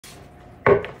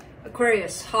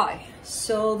Aquarius, hi.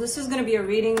 So this is going to be a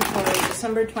reading for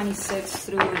December 26th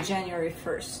through January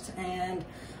 1st. And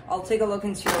I'll take a look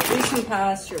into your recent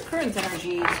past, your current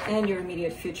energies, and your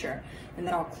immediate future. And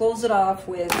then I'll close it off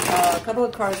with a couple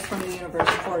of cards from the universe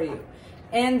for you.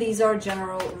 And these are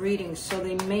general readings, so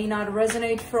they may not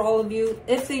resonate for all of you.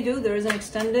 If they do, there is an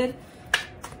extended.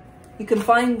 You can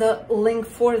find the link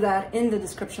for that in the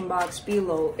description box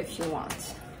below if you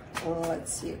want.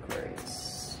 Let's see, Aquarius.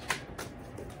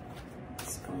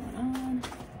 Going on.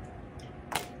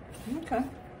 Okay.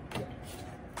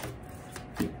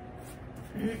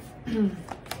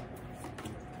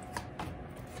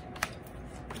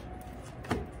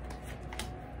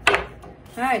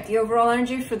 All right, the overall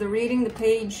energy for the reading, the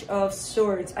Page of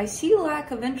Swords. I see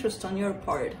lack of interest on your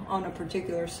part on a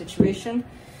particular situation.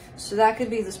 So that could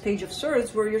be this Page of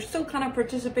Swords where you're still kind of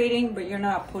participating, but you're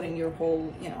not putting your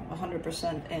whole,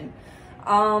 100% in.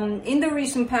 In the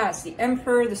recent past, the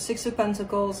Emperor, the Six of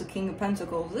Pentacles, the King of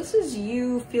Pentacles, this is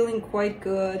you feeling quite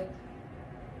good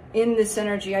in this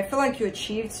energy. I feel like you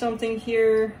achieved something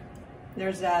here.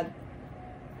 There's that,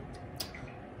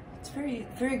 it's very,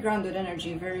 very grounded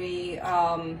energy, very,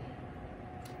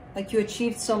 like you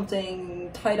achieved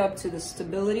something tied up to the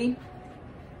stability.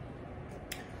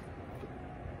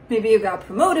 Maybe you got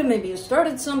promoted, maybe you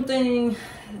started something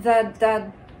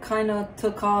that kind of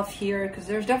took off here, because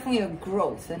there's definitely a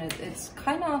growth and it's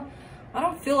kind of, I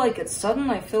don't feel like it's sudden.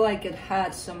 I feel like it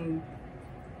had something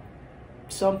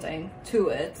to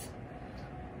it,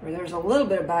 where there's a little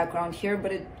bit of background here,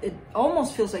 but it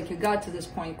almost feels like you got to this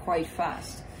point quite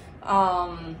fast.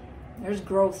 There's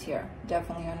growth here,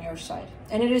 definitely on your side,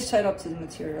 and it is tied up to the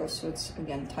material, so it's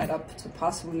again tied up to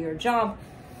possibly your job,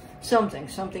 something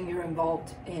you're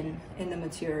involved in the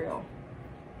material.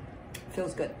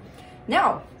 Feels good.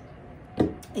 Now,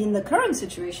 in the current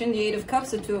situation, the Eight of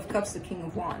Cups, the Two of Cups, the King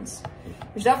of Wands.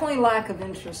 There's definitely lack of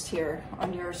interest here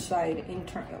on your side,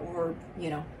 or,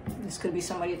 this could be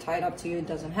somebody tied up to you. It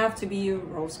doesn't have to be you.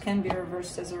 Roles can be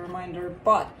reversed as a reminder,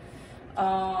 but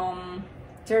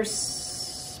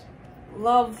there's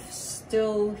love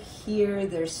still here.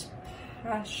 There's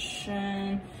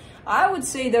passion. I would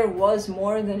say there was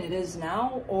more than it is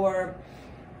now, or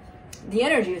the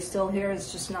energy is still here,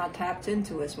 it's just not tapped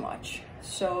into as much.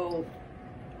 So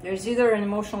there's either an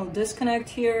emotional disconnect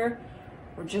here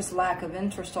or just lack of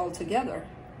interest altogether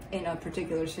in a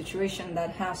particular situation that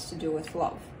has to do with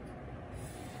love.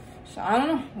 So I don't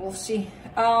know, we'll see.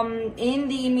 In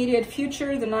the immediate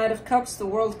future, the Knight of Cups, the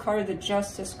World card, the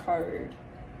Justice card.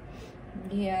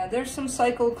 Yeah, there's some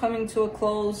cycle coming to a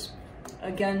close.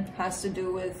 Again, has to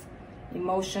do with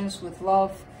emotions, with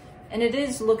love. And it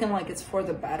is looking like it's for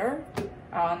the better,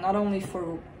 not only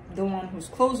for the one who's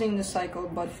closing the cycle,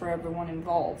 but for everyone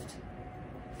involved.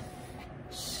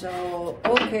 So,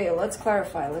 okay, let's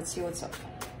clarify. Let's see what's up.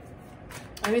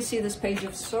 Let me see this Page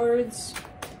of Swords.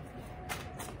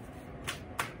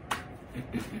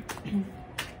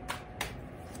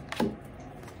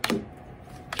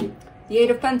 The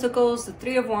Eight of Pentacles, the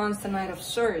Three of Wands, the Knight of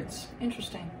Swords.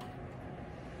 Interesting.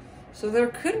 So there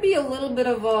could be a little bit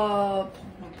of a,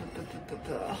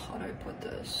 how do I put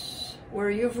this, where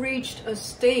you've reached a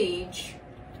stage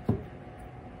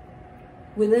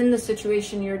within the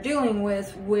situation you're dealing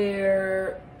with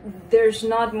where there's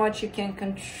not much you can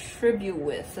contribute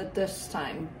with at this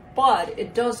time, but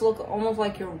it does look almost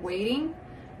like you're waiting,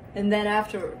 and then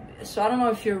after, so I don't know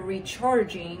if you're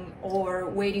recharging or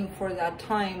waiting for that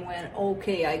time when,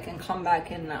 okay, I can come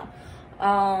back in now.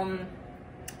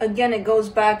 Again, it goes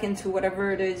back into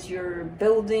whatever it is you're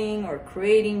building or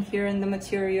creating here in the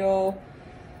material,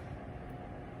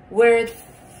 where it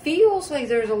feels like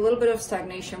there's a little bit of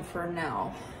stagnation for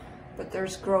now, but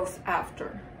there's growth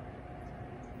after.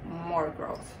 More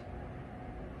growth.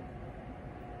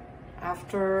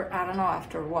 After, I don't know,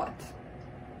 after what?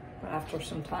 But after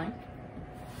some time.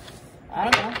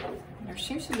 I don't know. There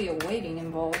seems to be a waiting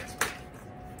involved.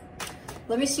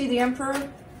 Let me see the Emperor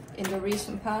in the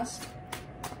recent past.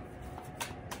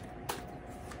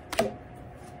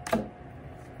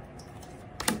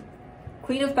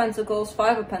 Queen of Pentacles,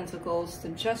 Five of Pentacles, the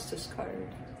Justice card.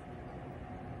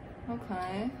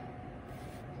 Okay.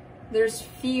 There's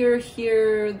fear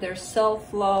here, there's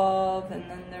self-love, and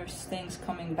then there's things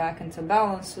coming back into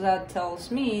balance. So that tells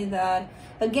me that,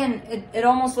 again, it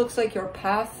almost looks like your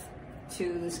path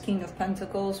to this King of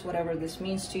Pentacles, whatever this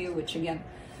means to you, which again,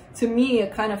 to me,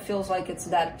 it kind of feels like it's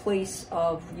that place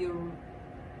of you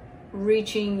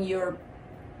reaching your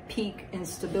peak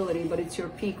instability, but it's your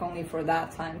peak only for that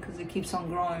time because it keeps on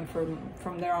growing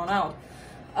from there on out.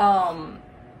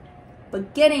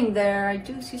 But getting there, I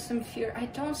do see some fear. I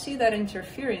don't see that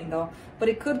interfering though, but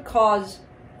it could cause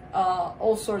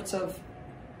all sorts of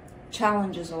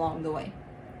challenges along the way.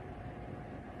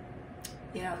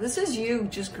 You know, this is you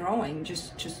just growing,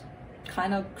 just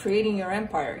kind of creating your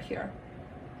empire here.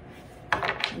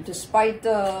 And despite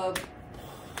the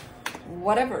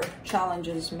whatever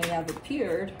challenges may have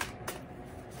appeared,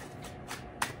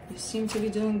 you seem to be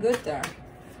doing good there.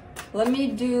 Let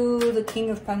me do the King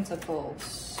of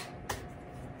Pentacles.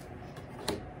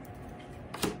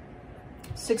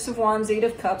 6 of Wands, 8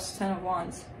 of Cups, 10 of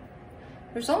Wands.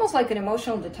 There's almost like an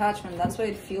emotional detachment. That's why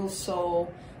it feels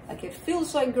so, like it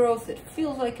feels like growth. It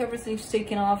feels like everything's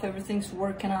taking off, everything's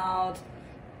working out.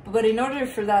 But in order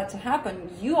for that to happen,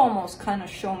 you almost kind of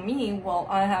show me, well,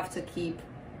 I have to keep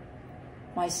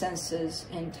my senses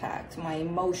intact, my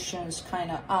emotions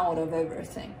kind of out of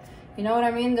everything. You know what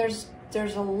I mean? There's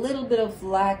a little bit of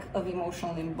lack of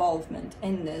emotional involvement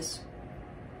in this,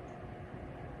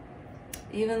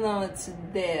 even though it's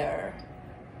there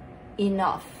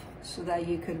enough so that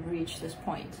you could reach this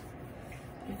point.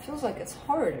 It feels like it's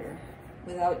harder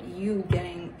without you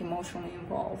getting emotionally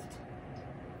involved.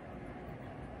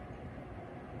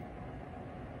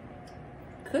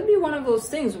 Could be one of those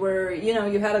things where, you know,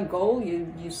 you had a goal,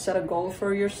 you set a goal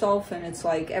for yourself, and it's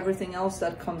like everything else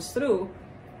that comes through,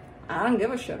 I don't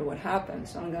give a shit what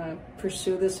happens. I'm gonna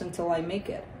pursue this until I make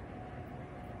it.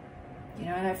 You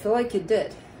know, and I feel like you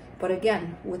did. But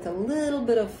again, with a little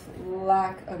bit of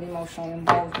lack of emotional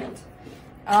involvement.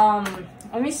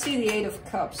 Let me see the 8 of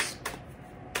Cups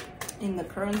in the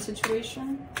current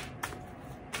situation.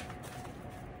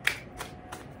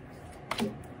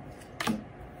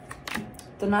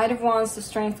 The Knight of Wands, the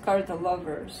Strength card, the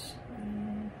Lovers.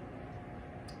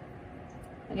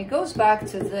 And it goes back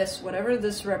to this, whatever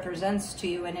this represents to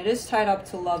you, and it is tied up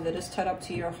to love, it is tied up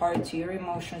to your heart, to your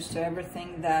emotions, to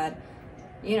everything that,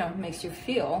 you know, makes you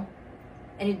feel.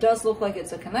 And it does look like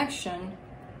it's a connection.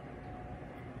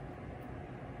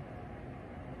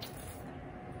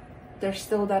 There's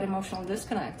still that emotional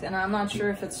disconnect. And I'm not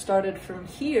sure if it started from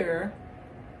here.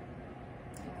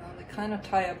 They kind of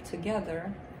tie up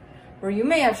together. Where you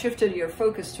may have shifted your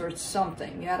focus towards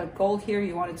something. You had a goal here,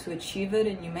 you wanted to achieve it,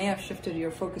 and you may have shifted your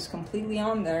focus completely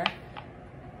on there.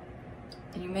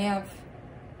 And you may have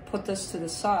put this to the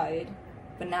side,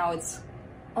 but now it's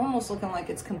almost looking like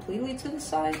it's completely to the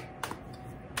side.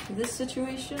 This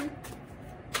situation.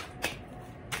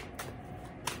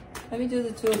 Let me do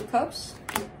the 2 of Cups.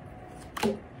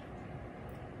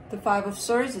 The 5 of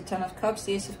Swords, the 10 of Cups,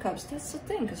 the Ace of Cups. That's the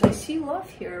thing, because I see love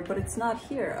here, but it's not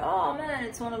here. Oh man,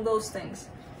 it's one of those things.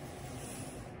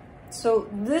 So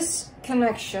this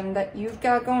connection that you've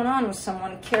got going on with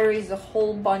someone carries a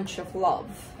whole bunch of love.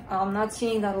 I'm not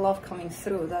seeing that love coming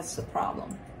through. That's the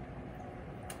problem.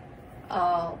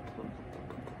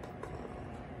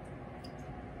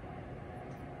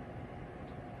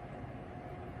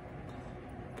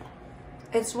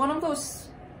 It's one of those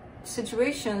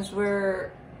situations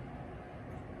where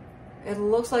it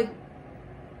looks like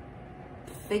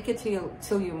fake it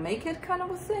till you make it kind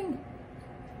of a thing.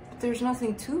 But there's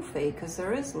nothing to fake because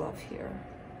there is love here.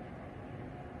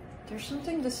 There's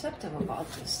something deceptive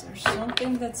about this. There's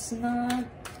something that's not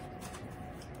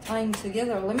tying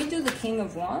together. Let me do the King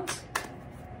of Wands.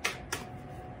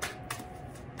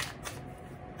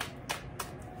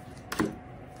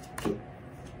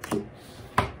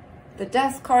 The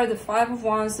Death card, the 5 of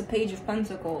Wands, the Page of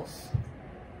Pentacles.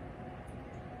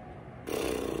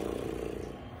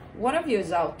 One of you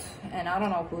is out, and I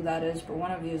don't know who that is, but one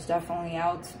of you is definitely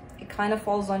out. It kind of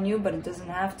falls on you, but it doesn't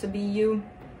have to be you.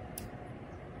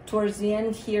 Towards the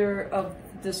end here of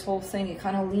this whole thing, it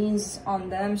kind of leans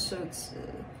on them, so it's...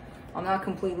 I'm not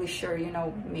completely sure, you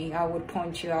know me. I would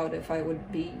point you out if I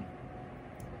would be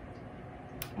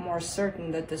more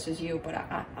certain that this is you, but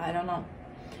I don't know.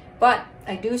 But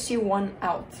I do see one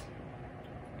out.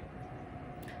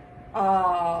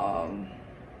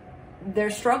 They're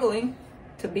struggling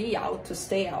to be out, to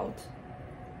stay out,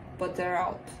 but they're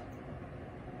out.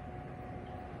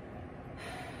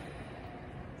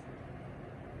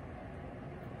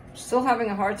 Still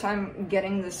having a hard time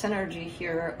getting this energy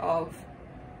here of,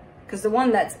 because the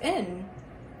one that's in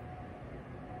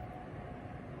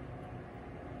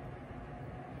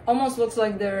almost looks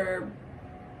like they're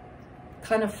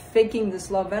kind of faking this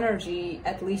love energy,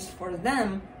 at least for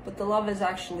them, but the love is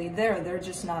actually there. They're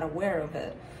just not aware of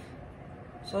it.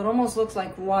 So it almost looks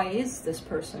like, why is this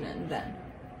person in then?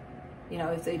 You know,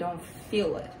 if they don't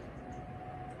feel it.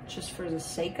 Just for the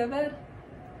sake of it?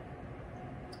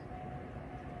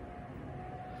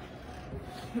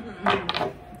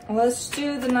 Let's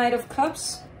do the Knight of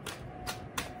Cups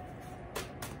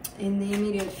in the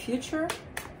immediate future.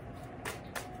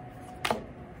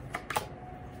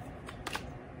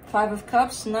 Five of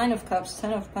Cups, Nine of Cups,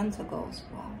 Ten of Pentacles.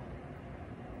 Wow.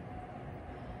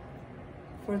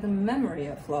 For the memory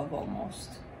of love, almost.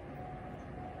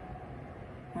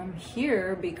 I'm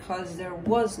here because there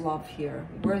was love here.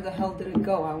 Where the hell did it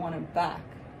go? I want it back.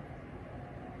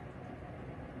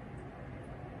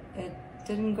 It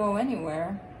didn't go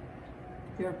anywhere.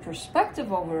 Your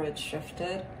perspective over it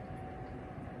shifted.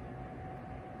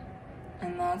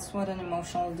 And that's what an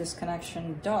emotional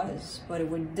disconnection does. But it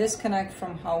would disconnect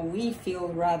from how we feel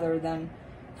rather than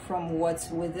from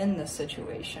what's within the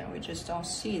situation. We just don't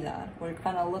see that. We're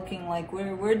kind of looking like,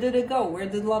 where did it go? Where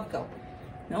did love go?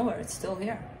 Nowhere, it's still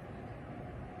here.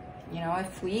 You know,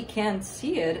 if we can't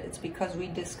see it, it's because we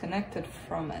disconnected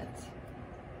from it.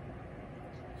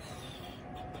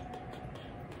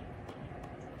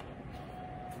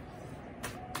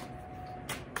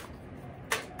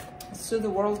 Let's do the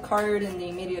World card in the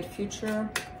immediate future.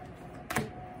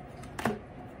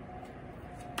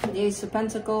 The Ace of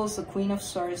Pentacles, the Queen of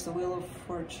Swords, the Wheel of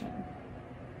Fortune.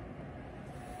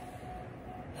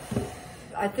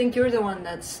 I think you're the one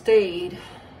that stayed.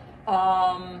 There's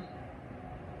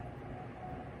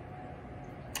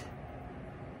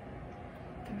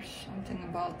something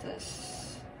about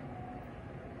this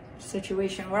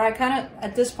situation where I kind of,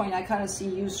 at this point, I kind of see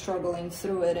you struggling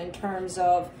through it in terms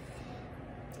of,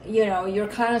 you know, you're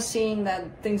kind of seeing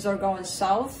that things are going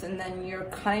south, and then you're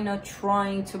kind of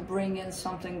trying to bring in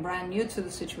something brand new to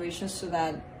the situation so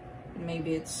that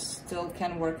maybe it still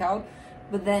can work out.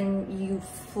 But then you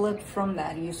flip from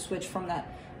that, you switch from that.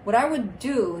 What I would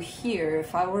do here,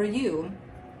 if I were you,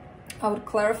 I would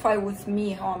clarify with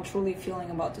me how I'm truly feeling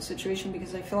about the situation,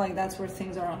 because I feel like that's where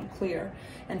things are unclear.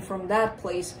 And from that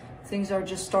place, things are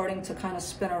just starting to kind of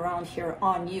spin around here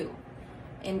on you.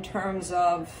 In terms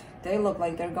of, they look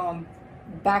like they're going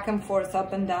back and forth,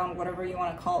 up and down, whatever you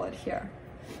want to call it here.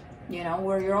 You know,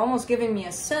 where you're almost giving me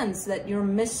a sense that you're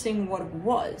missing what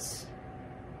was,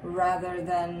 rather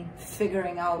than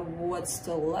figuring out what's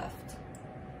still left,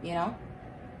 you know?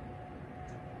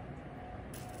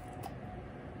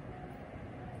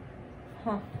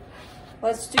 Huh.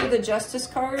 Let's do the Justice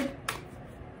card.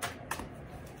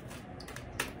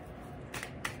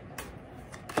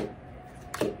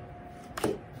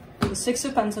 The Six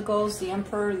of Pentacles, the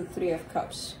Emperor, the Three of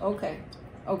Cups. Okay,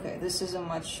 okay, this is a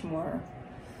much more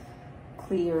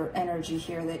clear energy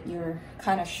here that you're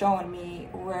kind of showing me,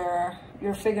 where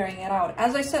you're figuring it out.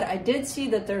 As I said, I did see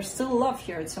that there's still love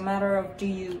here. It's a matter of, do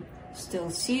you still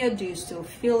see it? Do you still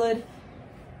feel it?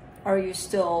 Are you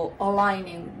still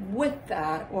aligning with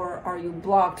that, or are you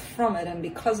blocked from it? And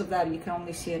because of that, you can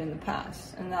only see it in the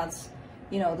past. And that's,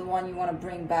 you know, the one you want to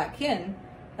bring back in.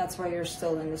 That's why you're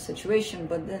still in the situation.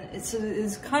 But then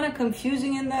it's kind of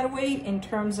confusing in that way, in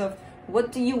terms of,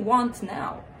 what do you want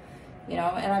now? You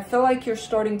know, and I feel like you're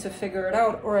starting to figure it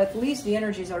out, or at least the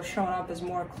energies are showing up as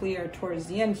more clear towards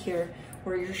the end here,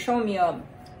 where you're showing me a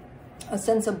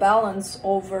sense of balance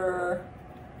over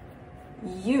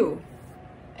you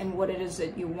and what it is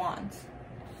that you want.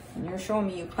 And you're showing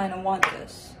me you kind of want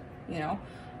this, you know.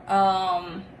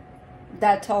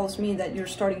 That tells me that you're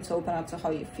starting to open up to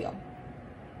how you feel.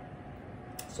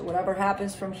 So whatever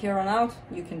happens from here on out,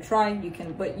 you can try,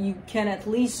 but you can at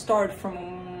least start from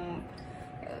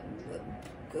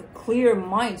a clear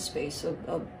mind space,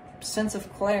 a sense of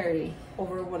clarity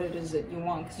over what it is that you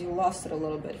want, because you lost it a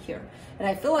little bit here. And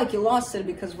I feel like you lost it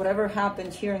because whatever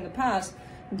happened here in the past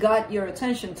got your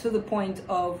attention to the point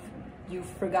of you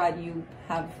forgot you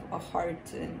have a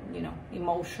heart and, you know,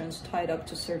 emotions tied up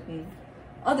to certain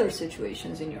other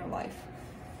situations in your life.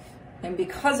 And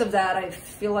because of that, I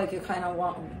feel like you kind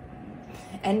of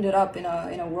ended up in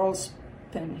a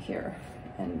whirlspin here,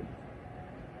 and,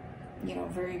 you know,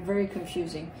 very, very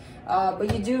confusing.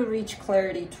 But you do reach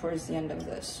clarity towards the end of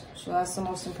this. So that's the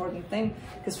most important thing,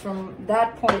 because from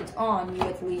that point on, you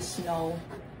at least know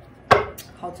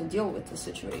how to deal with the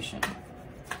situation.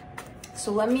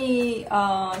 So let me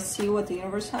see what the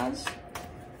universe has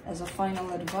as a final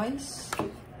advice.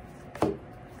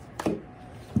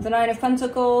 The Nine of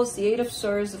Pentacles, the Eight of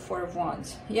Swords, the Four of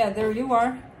Wands. Yeah, there you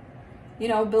are. You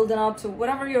know, building up to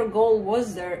whatever your goal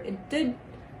was there. It did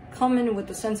come in with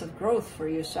a sense of growth for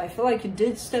you. So I feel like you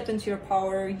did step into your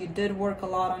power. You did work a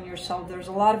lot on yourself. There's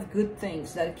a lot of good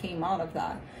things that came out of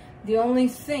that. The only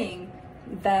thing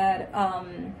that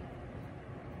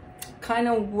kind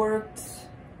of worked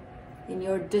in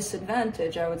your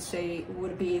disadvantage, I would say,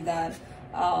 would be that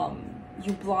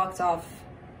you blocked off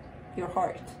your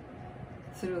heart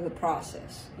through the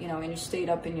process, you know, and you stayed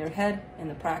up in your head, in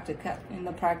the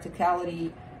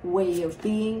practicality way of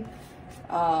being,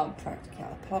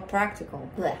 practical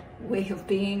way of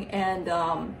being, and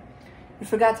You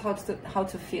forgot how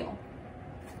to feel.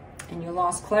 And you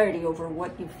lost clarity over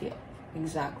what you feel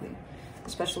exactly,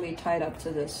 especially tied up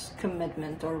to this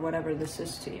commitment or whatever this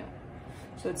is to you.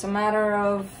 So it's a matter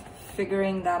of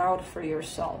figuring that out for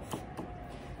yourself.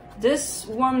 This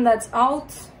one that's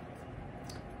out,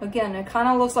 again, it kind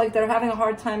of looks like they're having a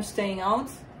hard time staying out,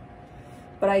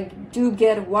 but I do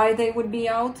get why they would be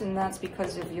out, and that's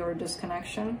because of your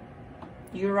disconnection.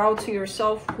 You're out to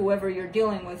yourself. Whoever you're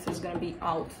dealing with is going to be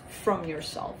out from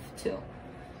yourself too.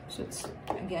 So it's,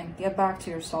 again, get back to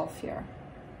yourself here.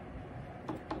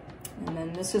 And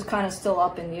then this is kind of still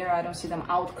up in the air. I don't see them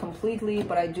out completely,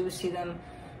 but I do see them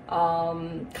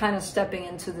kind of stepping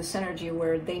into this energy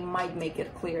where they might make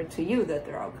it clear to you that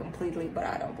they're out completely, but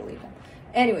I don't believe them.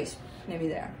 Anyways, maybe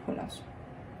they are. Who knows?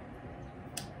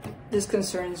 This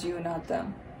concerns you, not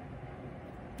them.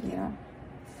 You know?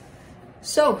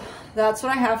 So, that's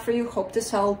what I have for you. Hope this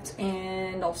helped,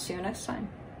 and I'll see you next time.